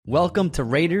Welcome to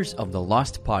Raiders of the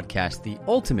Lost Podcast, the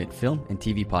ultimate film and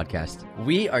TV podcast.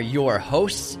 We are your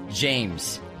hosts,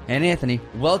 James and Anthony.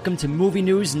 Welcome to Movie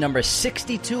News number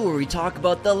 62, where we talk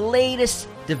about the latest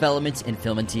developments in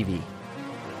film and TV.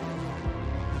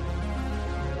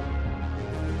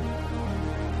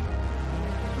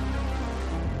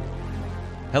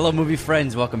 Hello, movie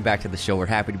friends. Welcome back to the show. We're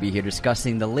happy to be here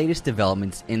discussing the latest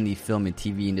developments in the film and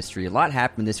TV industry. A lot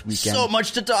happened this weekend. So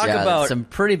much to talk about. Some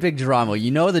pretty big drama.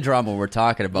 You know the drama we're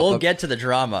talking about. We'll get to the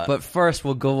drama. But first,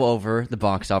 we'll go over the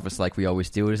box office like we always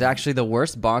do. It was actually the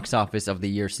worst box office of the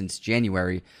year since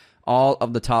January. All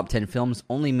of the top 10 films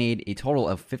only made a total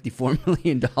of $54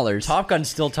 million. Top Gun's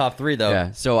still top 3, though.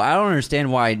 Yeah, so I don't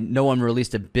understand why no one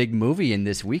released a big movie in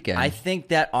this weekend. I think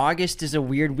that August is a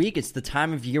weird week. It's the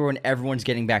time of year when everyone's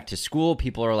getting back to school.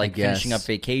 People are finishing up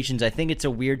vacations. I think it's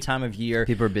a weird time of year.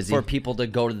 People are busy. For people to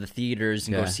go to the theaters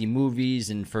and go see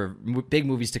movies and for big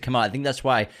movies to come out. I think that's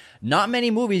why not many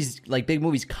movies, like big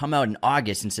movies, come out in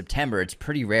August and September. It's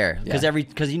pretty rare.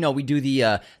 Because we do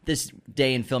the This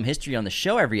Day in Film History on the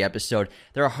show every episode.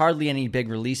 There are hardly any big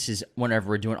releases whenever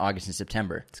we're doing August and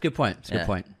September. It's a good point. Good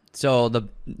point. So the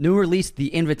new release, The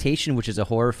Invitation, which is a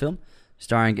horror film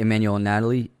starring Emmanuel and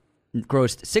Natalie,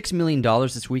 grossed $6 million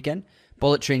this weekend.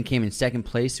 Bullet Train came in second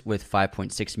place with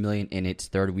 $5.6 million in its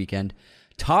third weekend.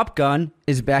 Top Gun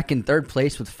is back in third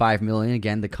place with $5 million.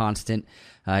 Again, the constant.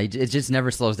 It just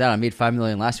never slows down. I made $5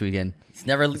 million last weekend. It's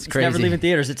never leaving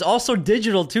theaters. It's also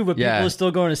digital too, but people are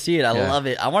still going to see it. I love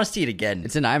it. I want to see it again.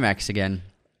 It's in IMAX again.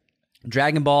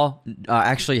 Dragon Ball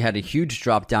actually had a huge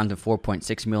drop down to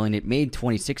 $4.6 million. It made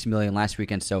 $26 million last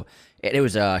weekend, so it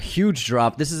was a huge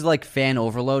drop. This is like fan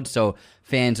overload, so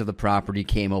fans of the property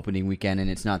came opening weekend, and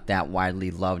it's not that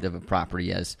widely loved of a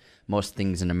property as most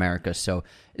things in America. So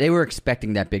they were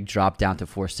expecting that big drop down to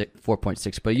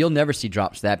 4.6, but you'll never see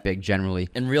drops that big generally.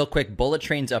 And real quick, Bullet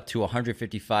Train's up to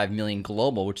 $155 million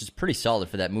global, which is pretty solid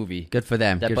for that movie. Good for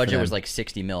them. That budget was like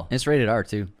 $60 million. It's rated R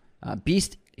too.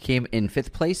 Beast came in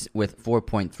fifth place with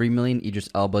 $4.3 million. Idris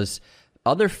Elba's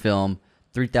other film,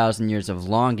 3,000 Years of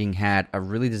Longing, had a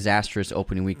really disastrous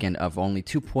opening weekend of only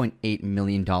 $2.8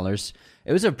 million.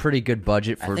 It was a pretty good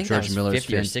budget for George Miller's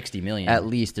 50 or 60 million. At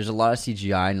least. There's a lot of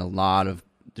CGI and a lot of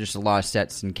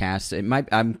sets and casts. It might.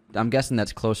 I'm guessing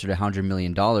that's closer to $100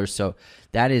 million. So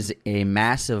that is a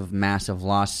massive, massive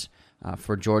loss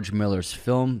for George Miller's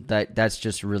film. That's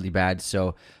just really bad.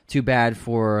 So too bad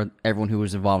for everyone who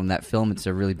was involved in that film. It's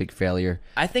a really big failure.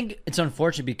 I think it's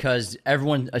unfortunate because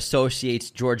everyone associates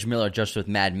George Miller just with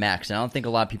Mad Max, and I don't think a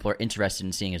lot of people are interested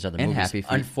in seeing his other movies. Happy Feet.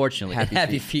 Unfortunately,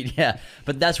 Happy Feet, yeah.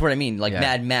 But that's what I mean.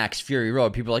 Mad Max, Fury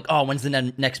Road. People are like, oh, when's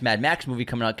the next Mad Max movie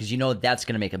coming out? Because you know that's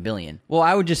going to make $1 billion. Well,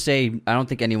 I would just say I don't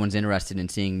think anyone's interested in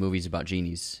seeing movies about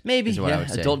genies. Maybe, is what I would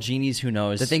say. Adult genies. Who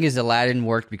knows? The thing is, Aladdin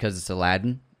worked because it's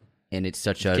Aladdin. And it's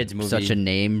such a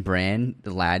name brand,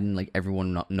 Aladdin, like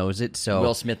everyone knows it. So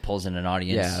Will Smith pulls in an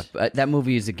audience. Yeah, but that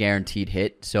movie is a guaranteed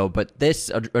hit. So, but this,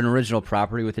 an original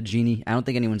property with a genie, I don't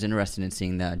think anyone's interested in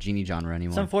seeing the genie genre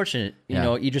anymore. It's unfortunate. You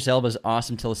know, Idris Elba's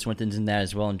awesome. Tilda Swinton's in that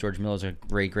as well, and George Miller's a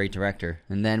great, great director.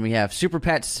 And then we have Super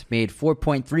Pets, made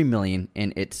 $4.3 million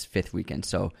in its fifth weekend.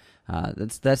 So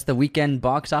that's the weekend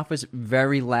box office.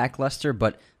 Very lackluster,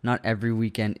 but not every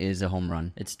weekend is a home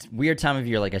run. It's a weird time of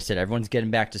year. Like I said, everyone's getting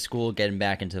back to school, getting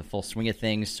back into the full swing of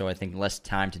things. So I think less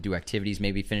time to do activities,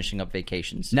 maybe finishing up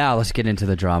vacations. Now let's get into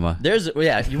the drama.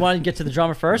 You want to get to the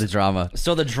drama first? The drama.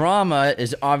 So the drama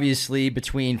is obviously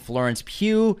between Florence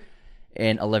Pugh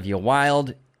and Olivia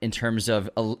Wilde. In terms of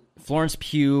Florence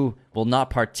Pugh will not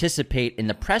participate in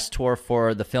the press tour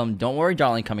for the film Don't Worry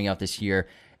Darling coming out this year,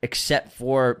 except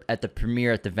for at the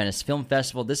premiere at the Venice Film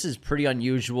Festival. This is pretty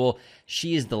unusual.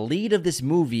 She is the lead of this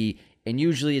movie, and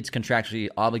usually it's contractually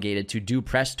obligated to do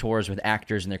press tours with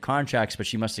actors in their contracts, but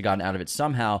she must have gotten out of it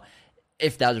somehow.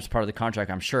 If that was part of the contract,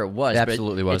 I'm sure it was. It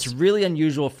absolutely was. It's really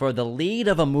unusual for the lead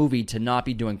of a movie to not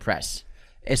be doing press.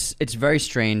 It's very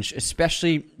strange,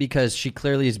 especially because she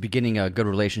clearly is beginning a good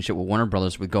relationship with Warner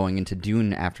Brothers with going into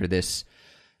Dune after this.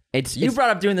 You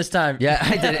brought up Dune this time. Yeah,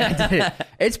 I did it.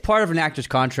 It's part of an actor's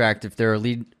contract if they're a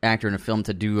lead actor in a film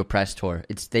to do a press tour.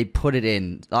 They put it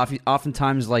in.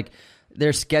 Oftentimes, like,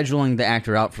 they're scheduling the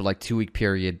actor out for like 2-week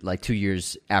period, like 2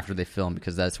 years after they film,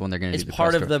 because that's when they're going to do the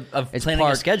press tour. It's part of planning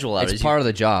a schedule out. It's part of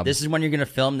the job. This is when you're going to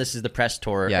film. This is the press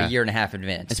tour a year and a half in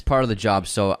advance. It's part of the job.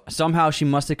 So somehow she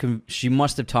must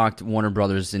have talked Warner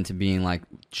Brothers into being like,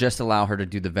 just allow her to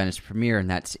do the Venice premiere, and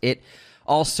that's it.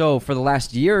 Also, for the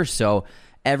last year or so,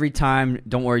 every time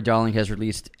Don't Worry Darling has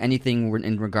released anything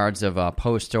in regards of a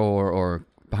poster or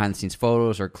behind-the-scenes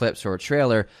photos or clips or a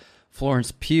trailer,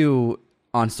 Florence Pugh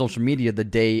on social media the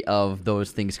day of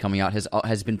those things coming out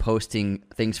has been posting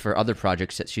things for other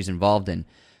projects that she's involved in.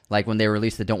 Like when they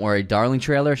released the Don't Worry Darling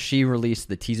trailer, she released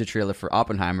the teaser trailer for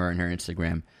Oppenheimer on her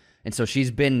Instagram. And so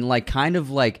she's been like kind of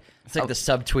like... It's like the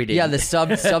subtweeting. Yeah, the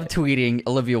subtweeting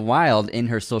Olivia Wilde in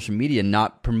her social media,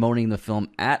 not promoting the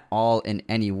film at all in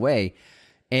any way.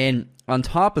 And on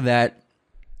top of that,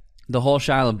 the whole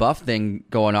Shia LaBeouf thing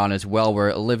going on as well, where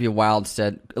Olivia Wilde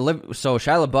said... So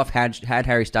Shia LaBeouf had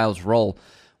Harry Styles' role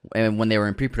when they were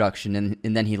in pre-production,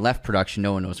 and then he left production,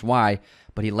 no one knows why,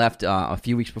 but he left a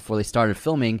few weeks before they started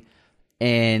filming,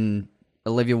 and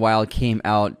Olivia Wilde came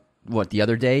out the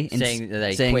other day and saying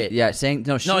that he quit. Yeah, saying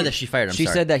no, that she fired him. She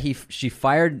said that she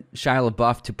fired Shia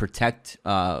LaBeouf to protect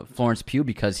Florence Pugh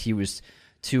because he was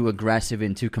too aggressive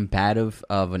and too combative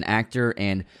of an actor,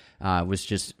 and was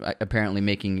just apparently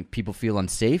making people feel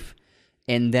unsafe.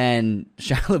 And then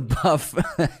Shia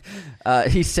LaBeouf,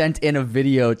 he sent in a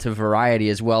video to Variety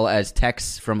as well as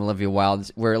texts from Olivia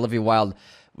Wilde, where Olivia Wilde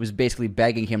was basically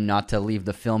begging him not to leave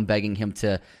the film, begging him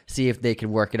to see if they could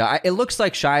work it out. It looks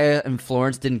like Shia and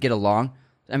Florence didn't get along.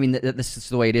 I mean, this is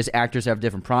the way it is. Actors have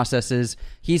different processes.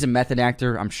 He's a method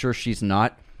actor. I'm sure she's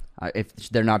not. If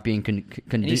they're not being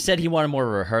and he said he wanted more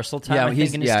rehearsal time.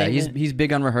 Yeah, he's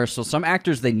big on rehearsal. Some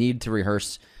actors, they need to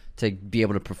rehearse to be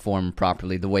able to perform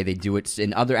properly the way they do it.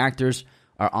 And other actors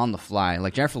are on the fly.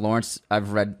 Like Jennifer Lawrence,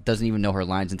 I've read, doesn't even know her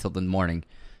lines until the morning.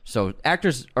 So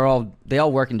actors all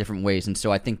work in different ways, and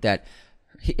so I think that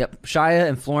Shia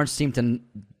and Florence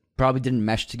probably didn't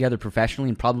mesh together professionally,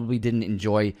 and probably didn't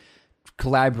enjoy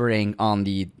collaborating on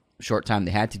the short time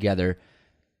they had together.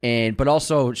 But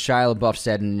also Shia LaBeouf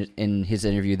said in his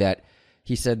interview that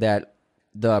he said that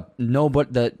the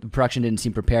production didn't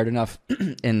seem prepared enough,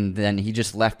 and then he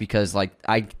just left because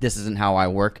this isn't how I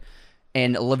work.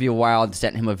 And Olivia Wilde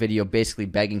sent him a video basically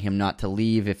begging him not to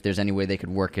leave, if there's any way they could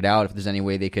work it out, if there's any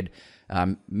way they could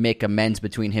make amends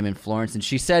between him and Florence. And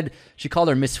she called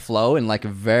her Miss Flo in like a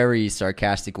very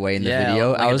sarcastic way in the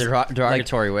video. Like a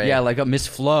derogatory way. Yeah, like a Miss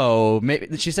Flo.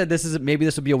 She said maybe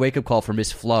this will be a wake-up call for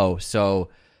Miss Flo. So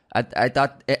I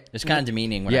thought... It's kind of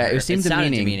demeaning. It seemed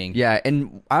demeaning. Yeah,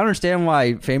 and I don't understand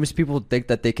why famous people think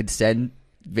that they could send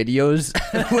videos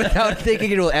without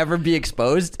thinking it will ever be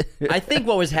exposed. I think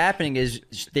what was happening is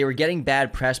they were getting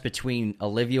bad press between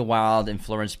Olivia Wilde and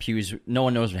Florence Pugh's. No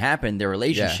one knows what happened, their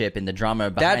relationship and the drama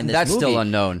behind this movie. That's still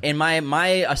unknown. And my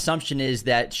assumption is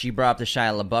that she brought up the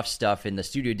Shia LaBeouf stuff and the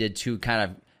studio did to kind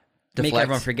of make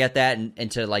everyone forget that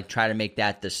and to like try to make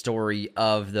that the story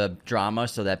of the drama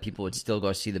so that people would still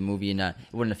go see the movie and it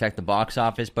wouldn't affect the box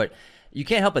office. But you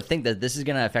can't help but think that this is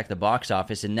going to affect the box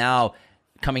office. And now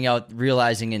coming out,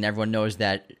 realizing, and everyone knows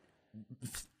that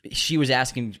she was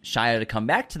asking Shia to come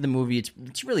back to the movie.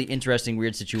 It's really interesting,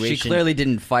 weird situation. She clearly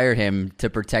didn't fire him to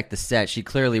protect the set. She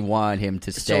clearly wanted him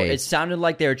to stay. So it sounded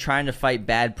like they were trying to fight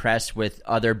bad press with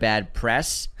other bad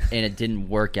press, and it didn't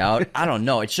work out. I don't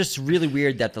know. It's just really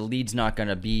weird that the lead's not going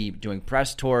to be doing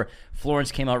press tour.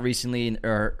 Florence came out recently, and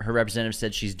her representative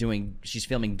said she's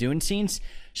filming Dune scenes.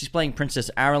 She's playing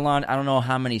Princess Irulan. I don't know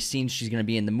how many scenes she's going to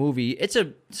be in the movie. It's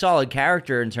a solid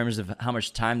character in terms of how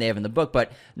much time they have in the book,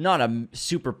 but not a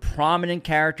super prominent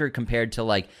character compared to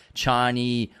like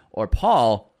Chani or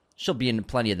Paul. She'll be in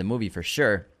plenty of the movie for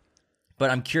sure. But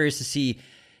I'm curious to see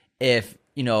if,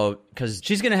 because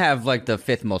she's going to have like the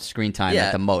fifth most screen time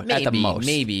at the most.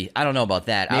 Maybe. I don't know about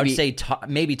that. I would say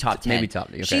maybe top 10. Maybe top.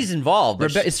 Okay. She's involved.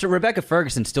 Rebecca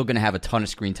Ferguson's still going to have a ton of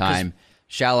screen time.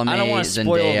 Chalamet, I don't want to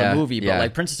spoil Zendaya, the movie, but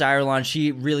like Princess Irulan,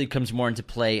 she really comes more into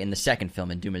play in the second film,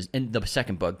 in the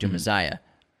second book, Doom Messiah.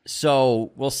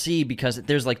 So we'll see, because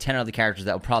there's like 10 other characters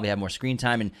that will probably have more screen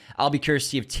time, and I'll be curious to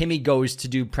see if Timmy goes to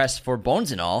do press for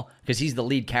Bones and All, because he's the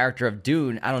lead character of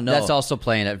Dune. I don't know. That's also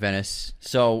playing at Venice.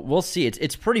 So we'll see.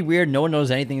 It's pretty weird. No one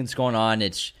knows anything that's going on.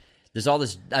 There's all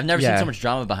this. I've never seen so much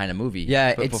drama behind a movie.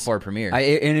 Before it premiered.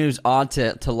 And it was odd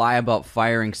to lie about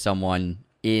firing someone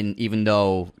even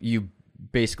though you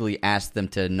basically asked them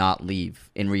to not leave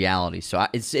in reality. So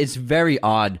it's very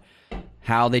odd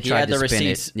how they tried to spin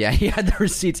it. Yeah, he had the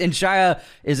receipts. And Shia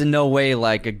is in no way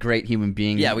like a great human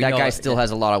being. Yeah, that guy still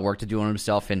has a lot of work to do on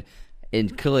himself, and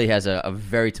clearly has a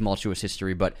very tumultuous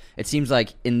history. But it seems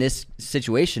like in this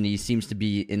situation, he seems to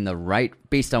be in the right,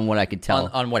 based on what I could tell.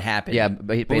 On what happened. Yeah,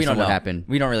 based on what happened.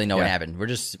 We don't really know what happened. We're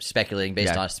just speculating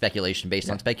based on speculation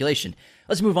on speculation.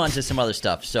 Let's move on to some other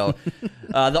stuff. So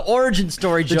the origin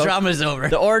story joke. The drama's over.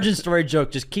 The origin story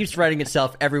joke just keeps writing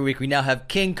itself every week. We now have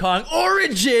King Kong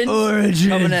Origins.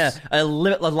 Coming a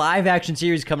live action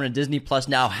series coming to Disney Plus.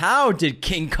 Now, how did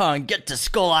King Kong get to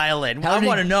Skull Island? I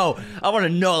want to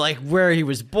know. Like, where he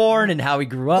was born and how he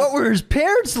grew up. What were his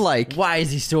parents like? Why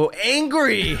is he so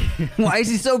angry? Why is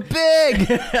he so big?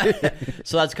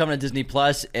 So that's coming to Disney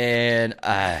Plus and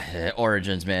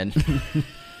Origins, man.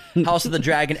 House of the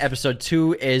Dragon episode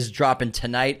 2 is dropping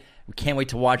tonight. We can't wait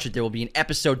to watch it. There will be an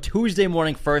episode Tuesday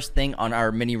morning, first thing on our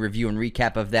mini review and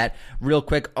recap of that. Real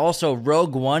quick, also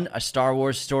Rogue One, a Star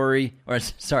Wars story, or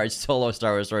sorry, solo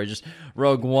Star Wars story, just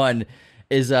Rogue One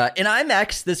is in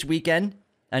IMAX this weekend.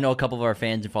 I know a couple of our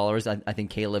fans and followers. I think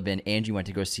Caleb and Angie went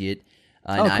to go see it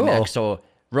in IMAX. Cool. So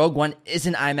Rogue One is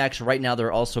in IMAX right now. There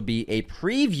will also be a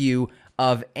preview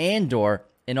of Andor,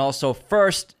 and also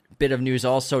first bit of news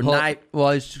also.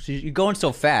 You're going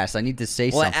so fast. I need to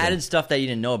say something. Well, I added stuff that you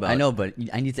didn't know about. I know, but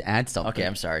I need to add something. Okay,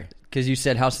 I'm sorry. Because you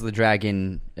said House of the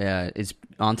Dragon is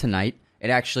on tonight.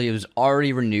 It was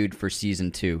already renewed for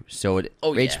season 2. So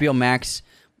HBO Max,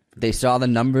 they saw the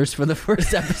numbers for the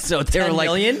first episode. They 10 were like,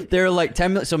 million? They were like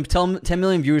 10 million. So 10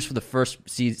 million viewers for the first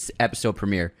episode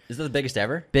premiere. Is that the biggest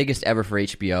ever? Biggest ever for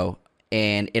HBO.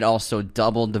 And it also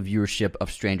doubled the viewership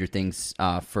of Stranger Things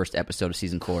first episode of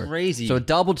season 4. Crazy. So it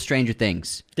doubled Stranger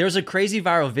Things. There was a crazy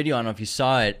viral video, I don't know if you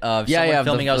saw it, of someone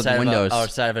filming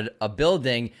outside of a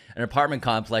building, an apartment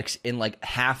complex, and like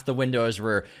half the windows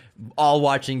were all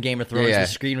watching Game of Thrones. The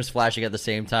screen was flashing at the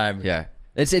same time. Yeah.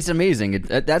 It's amazing.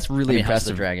 That's really impressive. House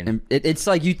of the Dragon. And it's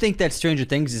like you think that Stranger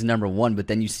Things is number 1, but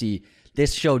then you see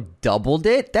this show doubled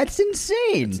it. That's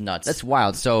insane. It's nuts. That's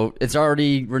wild. So it's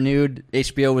already renewed.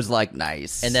 HBO was like,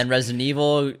 nice. And then Resident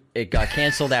Evil, it got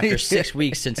canceled after 6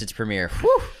 weeks since its premiere.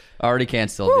 Whew. Already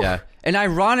canceled, yeah. And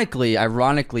ironically,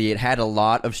 it had a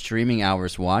lot of streaming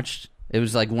hours watched. It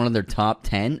was like one of their top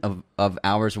 10 of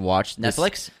hours watched.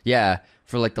 Netflix? Yeah,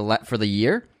 for the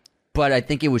year. But I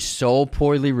think it was so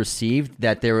poorly received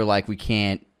that they were like, we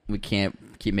can't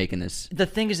keep making this. The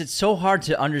thing is, it's so hard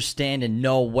to understand and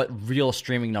know what real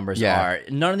streaming numbers are.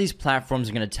 None of these platforms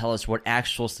are going to tell us what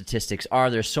actual statistics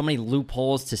are. There's so many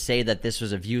loopholes to say that this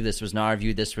was a view, this was not a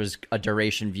view, this was a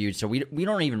duration viewed. So we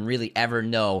don't even really ever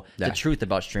know the truth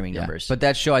about streaming numbers. But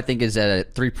that show, I think, is at a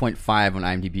 3.5 on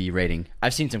IMDb rating.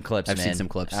 I've seen some clips,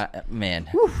 man.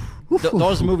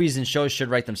 Those movies and shows should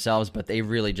write themselves, but they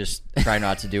really just try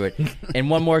not to do it.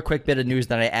 And one more quick bit of news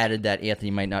that I added that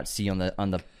Anthony might not see on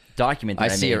the document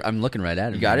that I see made. it. I'm looking right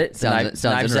at it. You got it? Sounds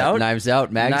Knives Out? Knives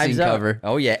Out magazine cover.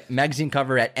 Oh, yeah. Magazine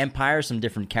cover at Empire, some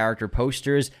different character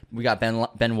posters. We got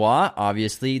Benoit,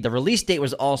 obviously. The release date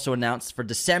was also announced for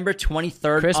December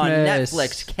 23rd Christmas. on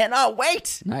Netflix. Cannot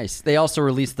wait. Nice. They also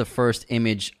released the first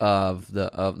image of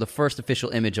the first official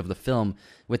image of the film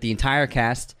with the entire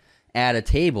cast at a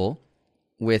table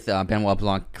with Benoit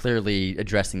Blanc clearly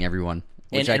addressing everyone.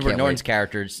 And Edward Norton's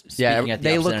characters speaking at the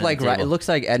they opposite look end like of the table. It looks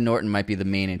like Ed Norton might be the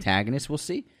main antagonist. We'll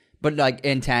see, but like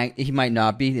he might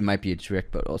not be. It might be a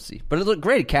trick, but we'll see. But it looked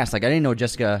great cast. Like I didn't know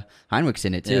Jessica Heinwick's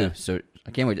in it too, so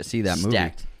I can't wait to see that movie.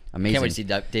 Stacked. Amazing. Can't wait to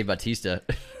see Dave Bautista.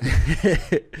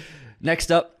 Next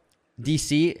up,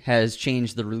 DC has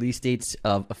changed the release dates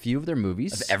of a few of their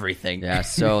movies. Of everything. Yeah.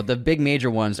 So the big major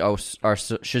ones are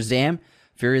Shazam,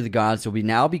 Fury of the Gods will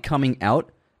now be coming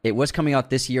out. It was coming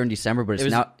out this year in December, but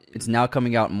it's now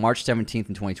coming out March 17th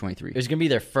in 2023. It was going to be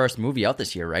their first movie out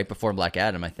this year, right? Before Black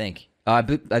Adam, I think. I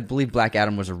believe Black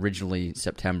Adam was originally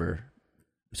September.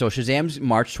 So Shazam's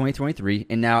March 2023,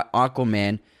 and now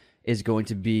Aquaman is going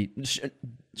to be...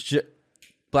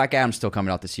 Black Adam's still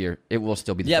coming out this year. It will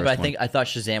still be the first one. I thought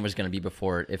Shazam was going to be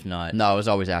before it, if not. No, it was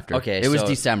always after. Okay, it was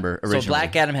December originally. So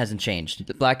Black Adam hasn't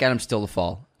changed. Black Adam's still the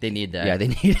fall. They need that. Yeah, they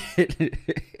need it.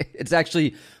 It's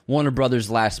actually Warner Brothers'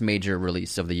 last major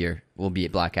release of the year will be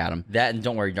Black Adam. That and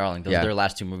Don't Worry, Darling. Those are their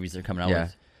last two movies they're coming out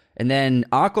with. And then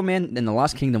Aquaman and the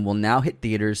Lost Kingdom will now hit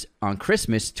theaters on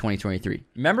Christmas 2023.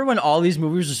 Remember when all these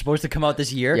movies were supposed to come out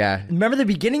this year? Yeah. Remember the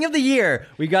beginning of the year?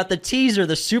 We got the teaser,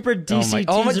 the super DC teaser.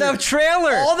 Oh my the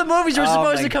trailer! All the movies were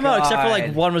supposed to come out, except for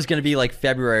like one was going to be like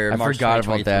February or March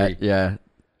 2023. I forgot about that, yeah.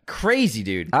 Crazy,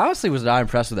 dude. I honestly was not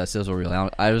impressed with that sizzle reel.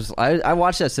 I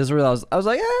watched that sizzle reel. I was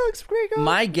like, yeah, it looks pretty good.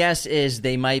 My guess is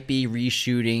they might be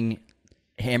reshooting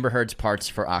Amber Heard's parts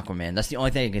for Aquaman. That's the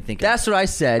only thing I can think of. That's what I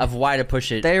said. Of why to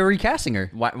push it. They're recasting her.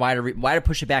 Why to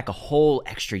push it back a whole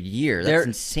extra year? That's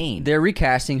insane. They're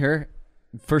recasting her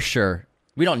for sure.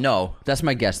 We don't know. That's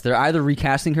my guess. They're either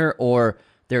recasting her or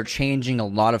they're changing a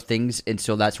lot of things, and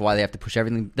so that's why they have to push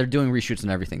everything. They're doing reshoots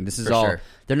and everything. This is for all. Sure.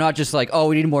 They're not just like, oh,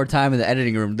 we need more time in the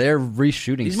editing room. They're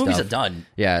reshooting These stuff. movies are done.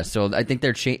 Yeah, so I think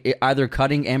they're either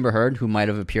cutting Amber Heard, who might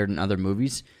have appeared in other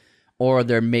movies, or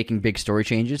they're making big story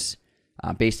changes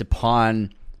based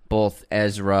upon both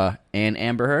Ezra and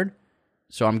Amber Heard.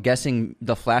 So I'm guessing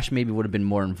the Flash maybe would have been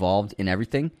more involved in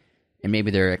everything, and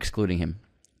maybe they're excluding him.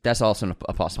 That's also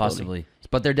a possibility. Possibly.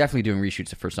 But they're definitely doing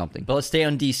reshoots for something. But let's stay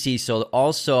on DC. So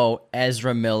also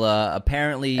Ezra Miller,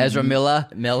 apparently... Ezra Miller?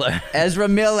 Ezra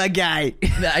Miller guy.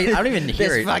 I don't even hear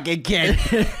this it. fucking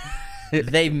kid.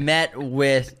 They met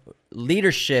with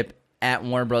leadership at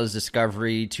Warner Bros.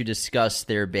 Discovery to discuss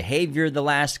their behavior the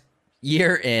last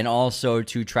year and also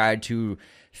to try to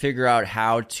figure out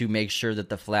how to make sure that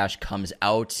The Flash comes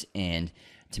out and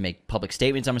to make public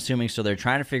statements, I'm assuming. So they're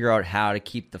trying to figure out how to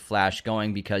keep The Flash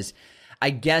going because I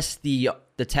guess the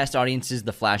test audiences,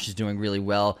 The Flash is doing really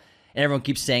well. And everyone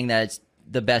keeps saying that it's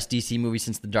the best DC movie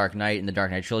since The Dark Knight and The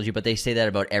Dark Knight trilogy, but they say that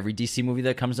about every DC movie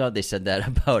that comes out. They said that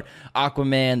about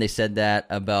Aquaman. They said that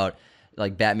about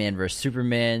like Batman vs.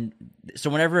 Superman. So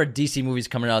whenever a DC movie's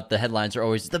coming out, the headlines are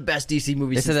always the best DC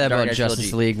movie They since said that The Dark about Knight Justice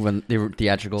trilogy. League when they were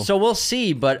theatrical. So we'll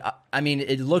see, but I mean,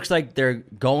 it looks like they're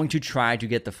going to try to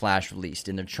get The Flash released,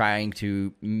 and they're trying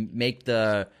to make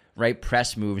the right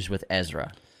press moves with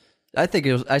Ezra. I think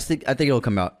it'll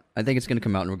come out. I think it's going to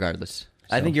come out regardless.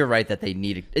 I think you're right that they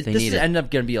need it. This need is it. ended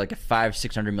up going to be like a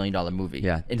 $500-600 million movie.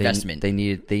 Yeah, investment. They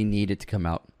need it to come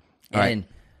out. All And right,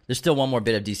 there's still one more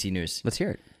bit of DC news. let's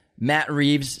hear it. Matt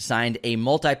Reeves signed a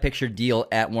multi-picture deal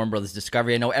at Warner Bros.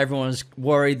 Discovery. I know everyone was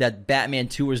worried that Batman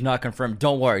 2 was not confirmed.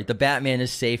 Don't worry. The Batman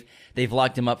is safe. They've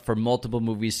locked him up for multiple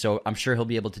movies, so I'm sure he'll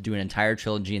be able to do an entire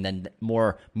trilogy and then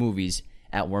more movies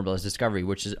at Warner Bros. Discovery,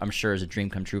 which is, I'm sure, is a dream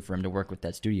come true for him to work with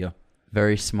that studio.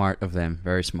 Very smart of them.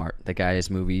 Very smart. The guy's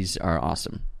movies are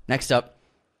awesome. Next up,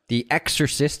 The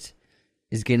Exorcist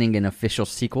is getting an official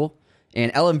sequel,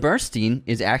 and Ellen Burstyn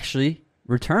is actually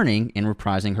returning and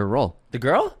reprising her role. The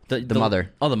girl? The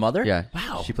mother. Oh, the mother? Yeah.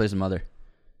 Wow. She plays the mother.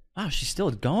 Wow, she's still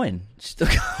going. She's still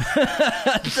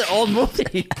It's an old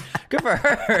movie. Good for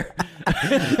her.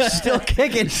 still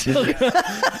kicking.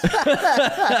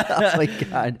 Oh my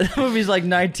god. The movie's like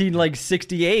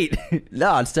 1968.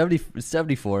 No, it's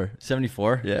 74.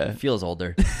 74? Yeah. Feels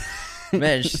older.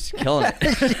 Man, she's killing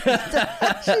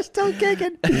it. She's still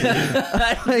kicking.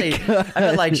 I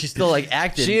feel like she's still like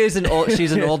acting. She's an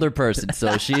older person,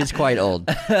 so she is quite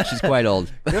old. She's quite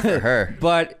old. Good for her.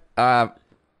 But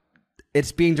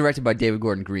it's being directed by David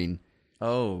Gordon Green,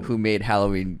 who made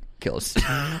Halloween Kills.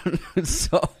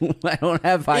 So I don't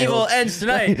have high Evil hopes. ends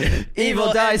tonight.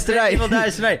 Evil dies tonight. Evil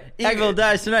dies tonight. Evil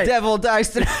dies tonight. Devil dies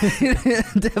tonight.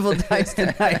 Devil dies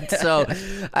tonight. So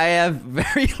I have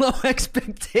very low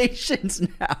expectations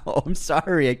now. I'm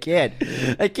sorry, I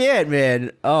can't,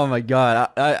 man. Oh my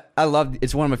god, I love.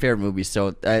 It's one of my favorite movies.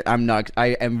 So I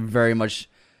am very much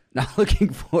not looking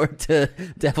forward to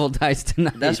Devil Dies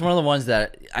Tonight. That's one of the ones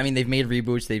that, I mean, they've made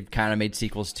reboots. They've kind of made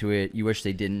sequels to it. You wish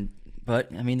they didn't. But,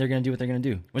 I mean, they're going to do what they're going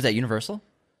to do. Was that Universal?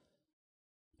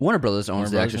 Warner Brothers owns Warner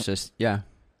The Brothers? Exorcist. Yeah.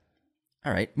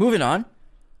 All right. Moving on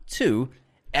to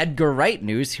Edgar Wright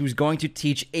news, who's going to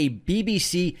teach a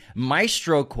BBC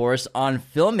Maestro course on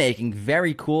filmmaking.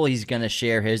 Very cool. He's going to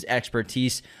share his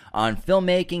expertise on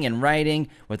filmmaking and writing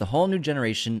with a whole new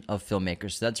generation of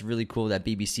filmmakers. So that's really cool that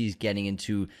BBC is getting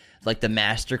into like the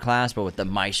master class, but with the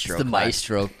Maestro The class.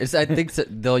 Maestro. I think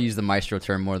they'll use the Maestro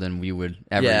term more than we would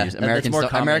ever Yeah, use. that's Americans more don't,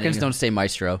 common Americans than- don't say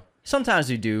Maestro. Sometimes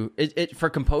we do it for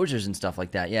composers and stuff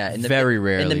like that. Yeah, Very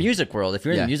rarely. in the music world. If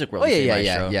you're in the music world, Oh you say yeah.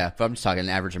 maestro. Yeah. But I'm just talking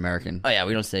average American. Oh yeah,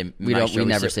 we don't say We maestro.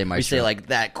 never say We maestro. say like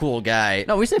that cool guy.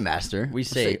 No, we say master. We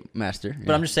say master.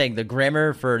 But I'm just saying the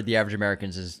grammar for the average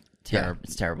Americans is terrible. Yeah.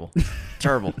 It's terrible.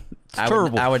 Terrible.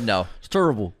 terrible. I would know. It's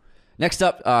terrible. Next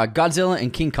up, Godzilla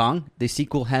and King Kong. The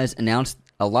sequel has announced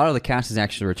a lot of the cast is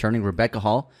actually returning. Rebecca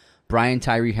Hall, Brian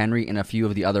Tyree Henry, and a few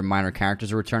of the other minor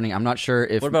characters are returning. I'm not sure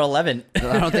if... What about 11? I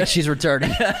don't think she's returning.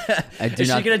 I do Is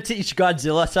not... she going to teach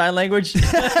Godzilla sign language?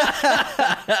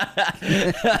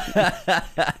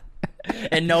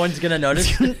 And no one's going to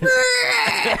notice?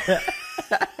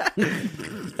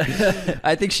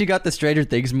 I think she got the Stranger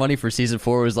Things money for season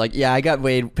 4. Was like, yeah, I got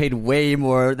paid way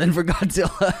more than for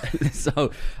Godzilla.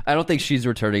 So I don't think she's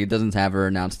returning. It doesn't have her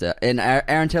announced yet. And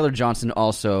Aaron Taylor Johnson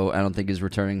also, I don't think, is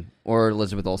returning. Or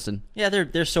Elizabeth Olsen. Yeah,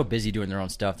 they're so busy doing their own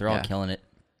stuff. They're all Yeah. killing it.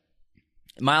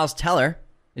 Miles Teller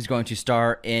is going to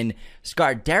star in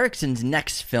Scott Derrickson's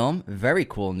next film. Very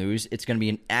cool news. It's going to be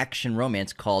an action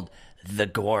romance called The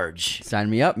Gorge. Sign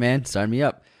me up, man. Sign me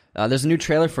up. There's a new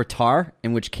trailer for Tar,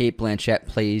 in which Cate Blanchett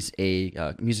plays a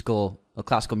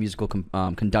classical musical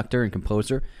conductor and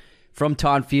composer. From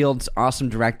Todd Fields, awesome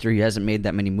director. He hasn't made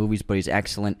that many movies, but he's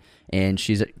excellent, and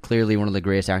she's clearly one of the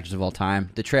greatest actors of all time.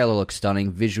 The trailer looks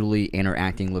stunning visually, and her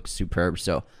acting looks superb.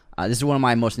 So this is one of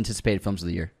my most anticipated films of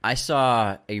the year. I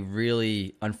saw a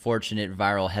really unfortunate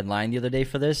viral headline the other day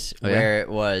for this, Oh, yeah? where it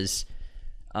was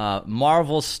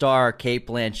Marvel star Kate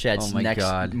Blanchett's Oh my next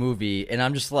God. movie, and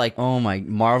I'm just like, Oh my,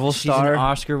 Marvel she's star. an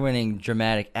Oscar-winning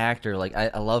dramatic actor. Like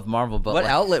I love Marvel, but What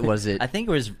like, outlet was it? I think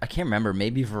it was, I can't remember,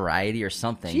 maybe Variety or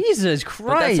something. Jesus Christ!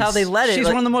 But that's how they let it. She's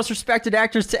Like, one of the most respected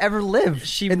actors to ever live.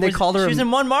 And they called her. She was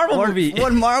in one Marvel movie.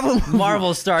 One Marvel movie.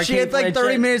 Marvel star. She Kate had like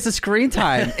 30 Blanchett. minutes of screen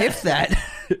time, if that.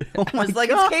 Oh my It's like,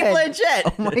 God. it's Kate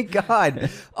Blanchett. Oh my God!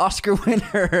 Oscar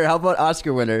winner. How about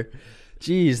Oscar winner?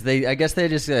 Jeez, I guess they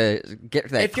just get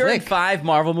that. If you're in 5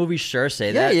 Marvel movies, sure,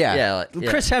 say that. Yeah.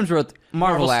 Chris Hemsworth,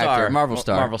 Marvel actor, Marvel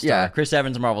star, Marvel star. Yeah. Chris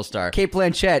Evans, Marvel star. Kate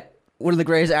Blanchett, one of the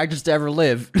greatest actors to ever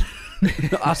live.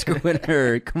 Oscar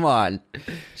winner. Come on.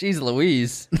 Jeez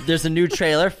Louise. There's a new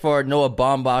trailer for Noah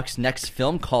Baumbach's next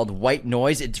film called White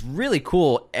Noise. It's really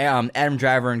cool. Adam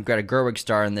Driver and Greta Gerwig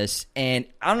star in this, and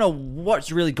I don't know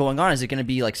what's really going on. Is it going to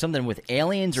be like something with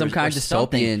aliens or Some kind or of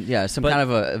something? dystopian, some kind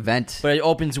of a event. But it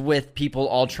opens with people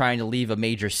all trying to leave a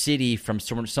major city from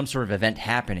some sort of event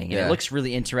happening, and Yeah. it looks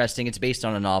really interesting. It's based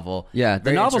on a novel. Yeah, the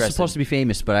Very novel's interesting. supposed to be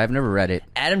famous, but I've never read it.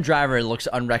 Adam Driver looks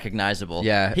unrecognizable.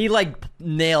 Yeah. he like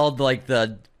nailed like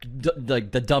the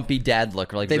dumpy dad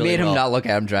look. Like They really made him well. not look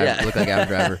Adam Driver. Yeah. Look like Adam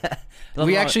Driver. Nothing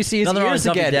We wrong- actually see his nothing wrong ears with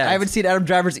dumpy again. dads. I haven't seen Adam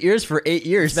Driver's ears for 8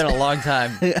 years. It's been a long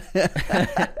time.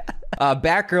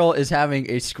 Batgirl is having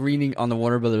a screening on the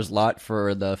Warner Brothers lot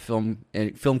for the film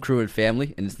crew and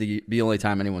family, and it's the only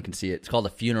time anyone can see it. It's called a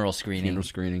funeral screening. Funeral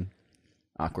screening.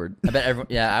 Awkward. I bet everyone,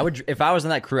 yeah, I would if I was in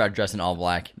that crew, I'd dress in all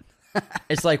black.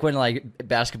 It's like when like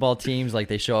basketball teams like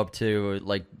they show up to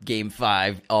like Game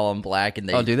 5 all in black, and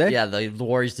they Oh, do they? Yeah, the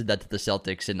Warriors did that to the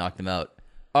Celtics and knocked them out.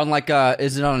 On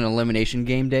is it on an elimination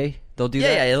game day? They'll do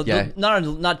that. Yeah.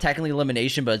 Not technically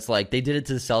elimination, but it's like they did it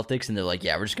to the Celtics, and they're like,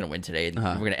 yeah, we're just gonna win today, and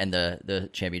we're gonna end the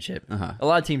championship. A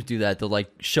lot of teams do that. They'll like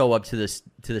show up to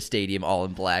the stadium all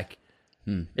in black.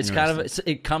 It's kind of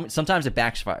sometimes it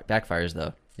backfires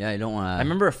though. Yeah, you don't want to. I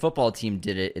remember a football team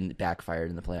did it and it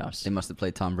backfired in the playoffs. They must have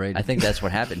played Tom Brady. I think that's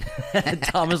what happened.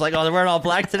 Tom was like, "Oh, they're wearing all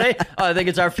black today. Oh, I think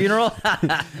it's our funeral." All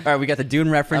right, we got the Dune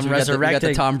reference. I'm We got the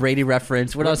resurrecting. Tom Brady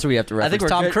reference. What else do we have to reference? I think we're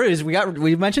Tom good. Cruise.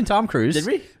 We mentioned Tom Cruise. Did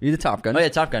we? You the Top Gun. Oh yeah,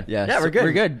 Top Gun. Yeah, yeah, so we're good.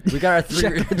 we're good. We got our three,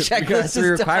 Checklist we got our is 3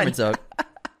 done. requirements out.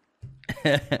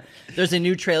 There's a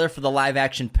new trailer for the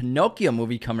live-action Pinocchio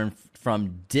movie coming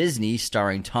from Disney,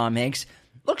 starring Tom Hanks.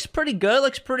 Looks pretty good.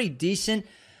 Looks pretty decent.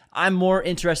 I'm more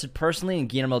interested personally in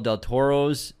Guillermo del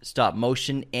Toro's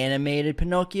stop-motion animated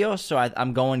Pinocchio, so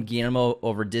I'm going Guillermo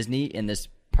over Disney in this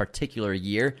particular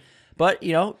year. But,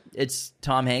 you know, it's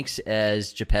Tom Hanks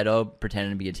as Geppetto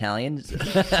pretending to be Italian.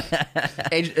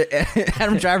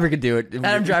 Adam Driver could do it.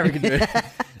 Adam Driver can do it,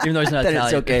 even though he's not Then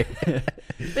Italian. it's okay.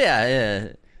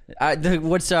 Yeah.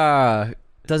 What's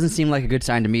doesn't seem like a good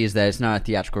sign to me is that it's not a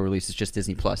theatrical release. It's just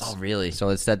Disney Plus. Oh, really?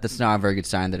 So that's not a very good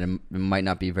sign that it might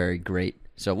not be very great.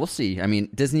 So we'll see. I mean,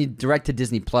 Disney direct to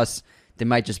Disney Plus, they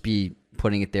might just be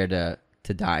putting it there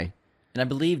to die. And I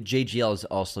believe JGL is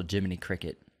also Jiminy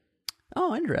Cricket.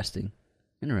 Oh, interesting.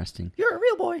 You're a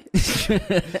real boy.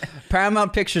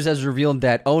 Paramount Pictures has revealed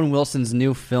that Owen Wilson's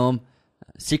new film,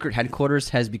 Secret Headquarters,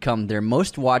 has become their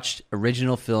most watched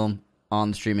original film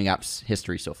on the streaming apps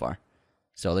history so far.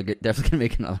 So they're definitely going to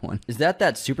make another one. Is that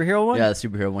superhero one? Yeah, the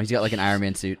superhero one. He's got like an Iron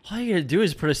Man suit. All you gotta do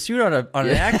is put a suit on an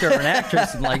actor or an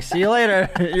actress and like, see you later.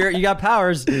 You got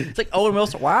powers. It's like Owen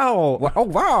Wilson. Wow. Oh,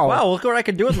 wow. Wow, look what I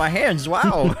can do with my hands.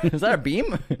 Wow. Is that a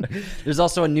beam? There's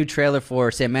also a new trailer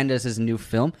for Sam Mendes' new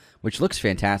film, which looks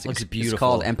fantastic. Looks It's beautiful.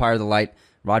 called Empire of the Light.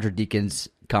 Roger Deakins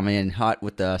coming in hot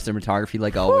with the cinematography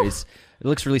like always. It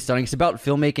looks really stunning. It's about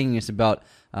filmmaking. It's about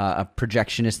a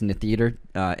projectionist in the theater,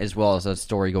 as well as a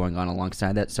story going on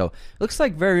alongside that. So it looks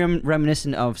like very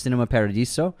reminiscent of Cinema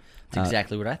Paradiso. That's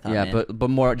exactly what I thought. Yeah, man. but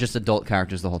more just adult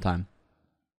characters the whole time.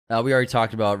 We already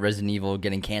talked about Resident Evil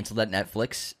getting canceled at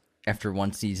Netflix after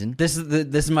one season. This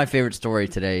is my favorite story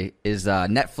today. Is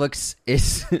Netflix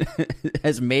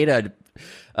has made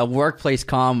a workplace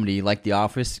comedy like The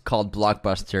Office called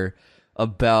Blockbuster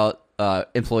about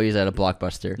employees at a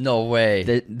Blockbuster. No way.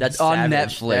 That's savage. on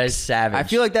Netflix. That is savage. I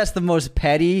feel like that's the most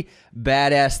petty,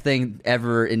 badass thing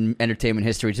ever in entertainment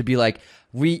history. To be like,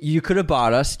 you could have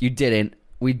bought us, you didn't.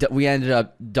 We ended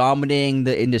up dominating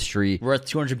the industry. We're worth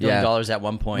 $200 billion at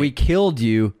one point. We killed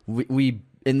you.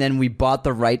 And then we bought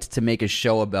the rights to make a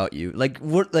show about you. Like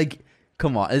what? Like,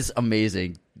 come on, it's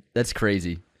amazing. That's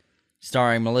crazy.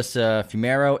 Starring Melissa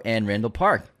Fumero and Randall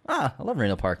Park. I love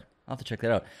Randall Park. I'll have to check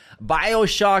that out.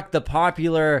 BioShock, the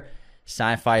popular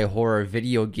sci-fi horror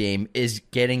video game is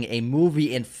getting a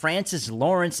movie, and Francis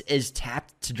Lawrence is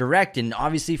tapped to direct. And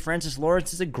obviously Francis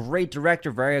Lawrence is a great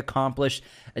director, very accomplished,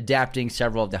 adapting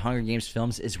several of the Hunger Games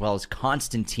films as well as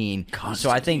Constantine. So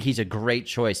I think he's a great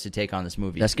choice to take on this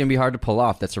movie. That's going to be hard to pull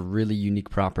off. That's a really unique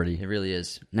property. It really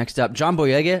is. Next up, John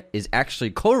Boyega is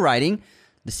actually co-writing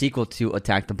the sequel to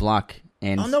Attack the Block.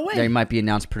 And no way. They might be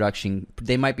announcing production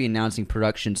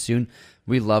soon.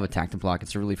 We love Attack the Block.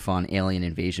 It's a really fun alien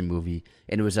invasion movie.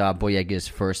 And it was Boyega's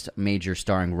first major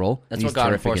starring role. That's what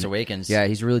got him Force Awakens. Yeah,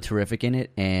 he's really terrific in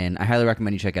it. And I highly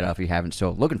recommend you check it out if you haven't. So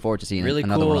looking forward to seeing really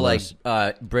another cool, one of those.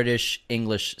 like British,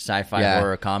 English sci-fi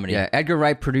horror comedy. Yeah, Edgar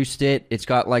Wright produced it. It's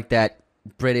got like that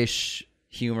British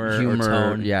humor or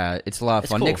tone. Yeah, it's a lot of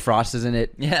fun. cool. Nick Frost is in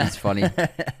it. Yeah. It's funny.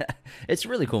 It's a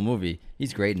really cool movie.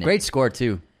 He's great in it. Great score,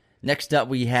 too. Next up,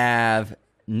 we have...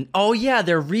 Oh, yeah,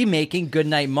 they're remaking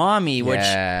Goodnight Mommy, which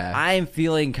Yeah. I am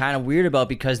feeling kind of weird about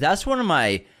because that's one of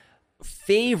my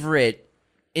favorite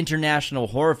international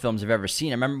horror films I've ever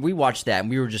seen. I remember we watched that, and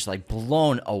we were just, like,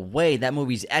 blown away. That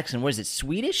movie's excellent. What is it,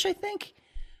 Swedish, I think?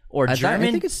 Or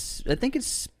German? I think it's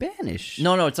Spanish.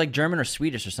 No, it's like German or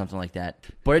Swedish or something like that.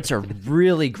 But it's a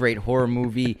really great horror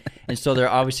movie, and so they're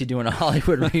obviously doing a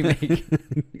Hollywood remake.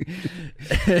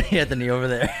 Anthony over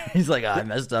there, he's like, I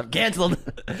messed up. Canceled.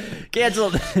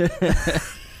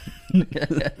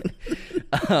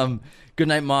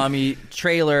 Goodnight Mommy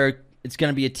trailer. It's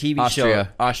going to be a TV show.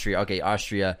 Austria. Okay,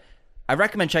 Austria. I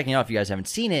recommend checking it out if you guys haven't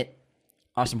seen it.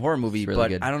 Awesome horror movie, really but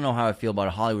good. I don't know how I feel about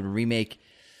a Hollywood remake.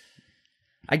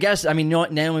 I guess, I mean,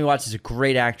 Naomi Watts is a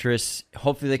great actress.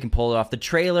 Hopefully they can pull it off. The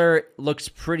trailer looks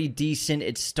pretty decent.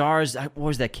 It stars, what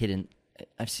was that kid in?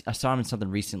 I saw him in something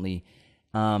recently.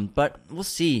 But we'll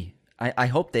see. I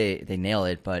hope they nail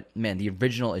it. But, man, the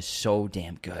original is so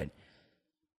damn good.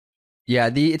 Yeah,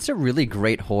 it's a really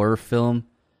great horror film.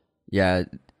 Yeah.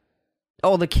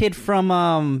 Oh, the kid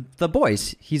from The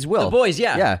Boys. He's Will. The Boys,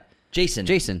 yeah. Yeah. Jason.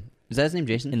 Is that his name,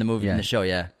 Jason? In the movie, in the show,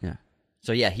 yeah. Yeah.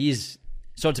 So, yeah,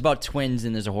 So it's about twins,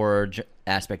 and there's a horror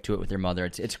aspect to it with their mother.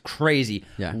 It's crazy.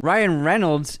 Yeah. Ryan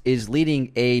Reynolds is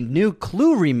leading a new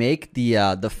Clue remake,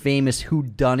 the famous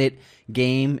whodunit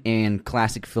game and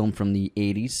classic film from the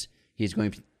 80s. He's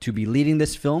going to be leading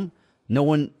this film. No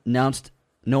one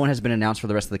has been announced for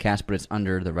the rest of the cast, but it's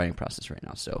under the writing process right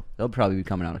now. So they'll probably be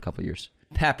coming out in a couple of years.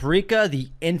 Paprika, the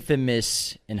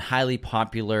infamous and highly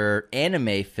popular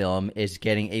anime film, is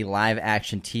getting a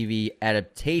live-action TV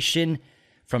adaptation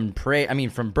from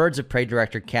Birds of Prey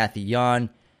director Kathy Yan,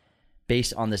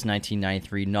 based on this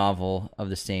 1993 novel of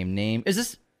the same name. Is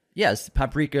this? Yes,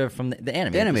 Paprika from the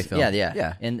anime. The anime film.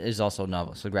 Yeah. And is also a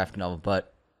novel, so a graphic novel.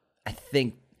 But I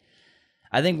think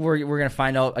we're gonna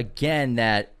find out again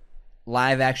that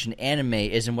live action anime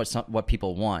isn't what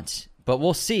people want. But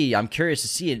we'll see. I'm curious to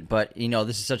see it. But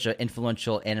this is such an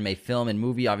influential anime film and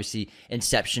movie. Obviously,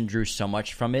 Inception drew so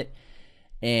much from it.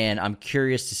 And I'm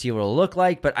curious to see what it'll look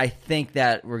like, but I think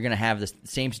that we're going to have the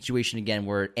same situation again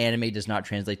where anime does not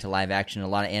translate to live action. A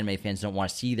lot of anime fans don't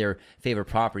want to see their favorite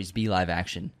properties be live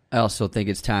action. I also think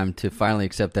it's time to finally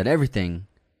accept that everything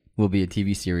will be a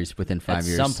TV series within 5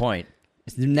 years. At some point.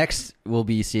 Next, we'll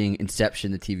be seeing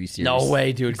Inception, the TV series. No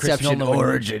way, dude. Inception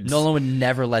Origins. Nolan would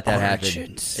never let that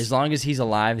happen. As long as he's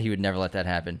alive, he would never let that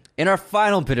happen. In our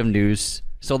final bit of news,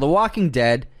 so The Walking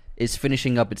Dead is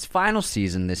finishing up its final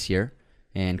season this year.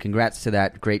 And congrats to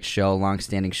that great show,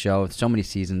 long-standing show with so many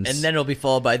seasons. And then it'll be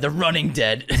followed by The Running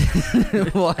Dead.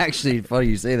 Well, actually, funny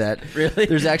you say that. Really?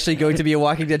 There's actually going to be a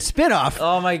Walking Dead spin-off.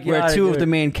 Oh, my God. Where two of the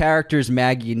main characters,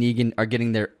 Maggie and Negan, are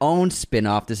getting their own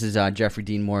spin-off. This is Jeffrey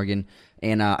Dean Morgan.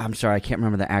 And I'm sorry, I can't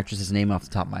remember the actress's name off the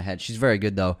top of my head. She's very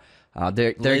good, though.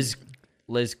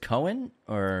 Liz Cohen?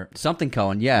 Or something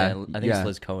Cohen, yeah. I think it's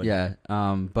Liz Cohen. Yeah,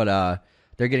 but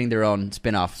they're getting their own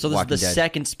spin-off. So this Walking is the Dead.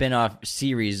 second spin-off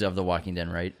series of The Walking Dead,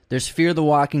 right? There's Fear the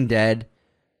Walking Dead,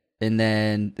 and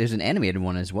then there's an animated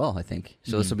one as well, I think.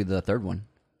 So this will be the third one.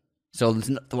 So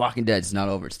The Walking Dead's not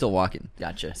over. It's still walking.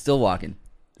 Gotcha. Still walking.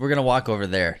 We're going to walk over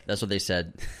there. That's what they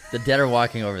said. The dead are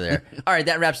walking over there. All right,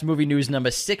 that wraps movie news number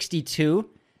 62.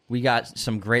 We got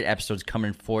some great episodes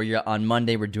coming for you. On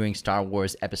Monday, we're doing Star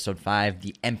Wars Episode 5,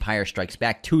 The Empire Strikes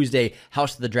Back. Tuesday,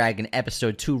 House of the Dragon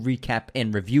Episode 2, recap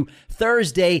and review.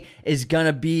 Thursday is going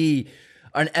to be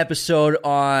an episode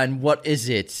on, what is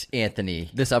it, Anthony?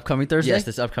 This upcoming Thursday? Yes,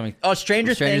 this upcoming. Oh,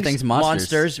 Stranger Things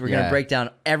Monsters. We're going to break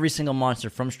down every single monster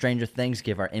from Stranger Things,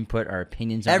 give our input, our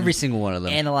opinions on Every it, single one of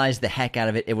them. analyze the heck out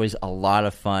of it. It was a lot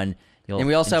that. And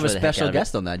we also have a special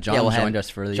guest on that. John joined us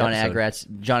for the episode.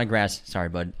 John Agras, sorry,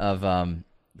 bud, of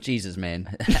Jesus,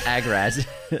 man. Agras.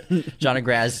 John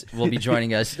Agras will be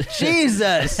joining us.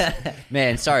 Jesus!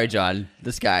 Man, sorry, John.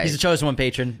 This guy. He's a chosen one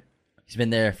patron. He's been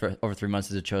there for over 3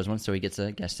 months as a chosen one, so he gets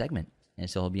a guest segment. And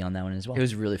so he'll be on that one as well. It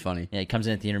was really funny. Yeah, he comes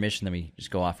in at the intermission, then we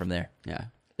just go off from there. Yeah.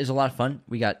 It was a lot of fun.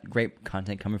 We got great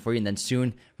content coming for you. And then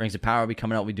soon, Rings of Power will be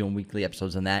coming out. We'll be doing weekly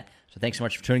episodes on that. So thanks so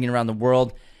much for tuning in around the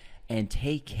world. And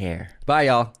take care. Bye,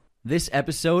 y'all. This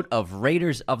episode of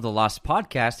Raiders of the Lost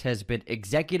podcast has been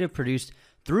executive produced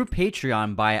through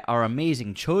Patreon by our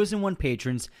amazing Chosen One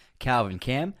patrons, Calvin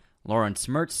Cam, Lawrence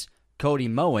Mertz, Cody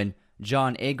Moen,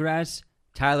 John Agraz,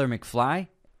 Tyler McFly,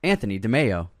 Anthony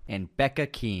DeMeo, and Becca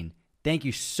Keene. Thank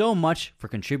you so much for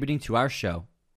contributing to our show.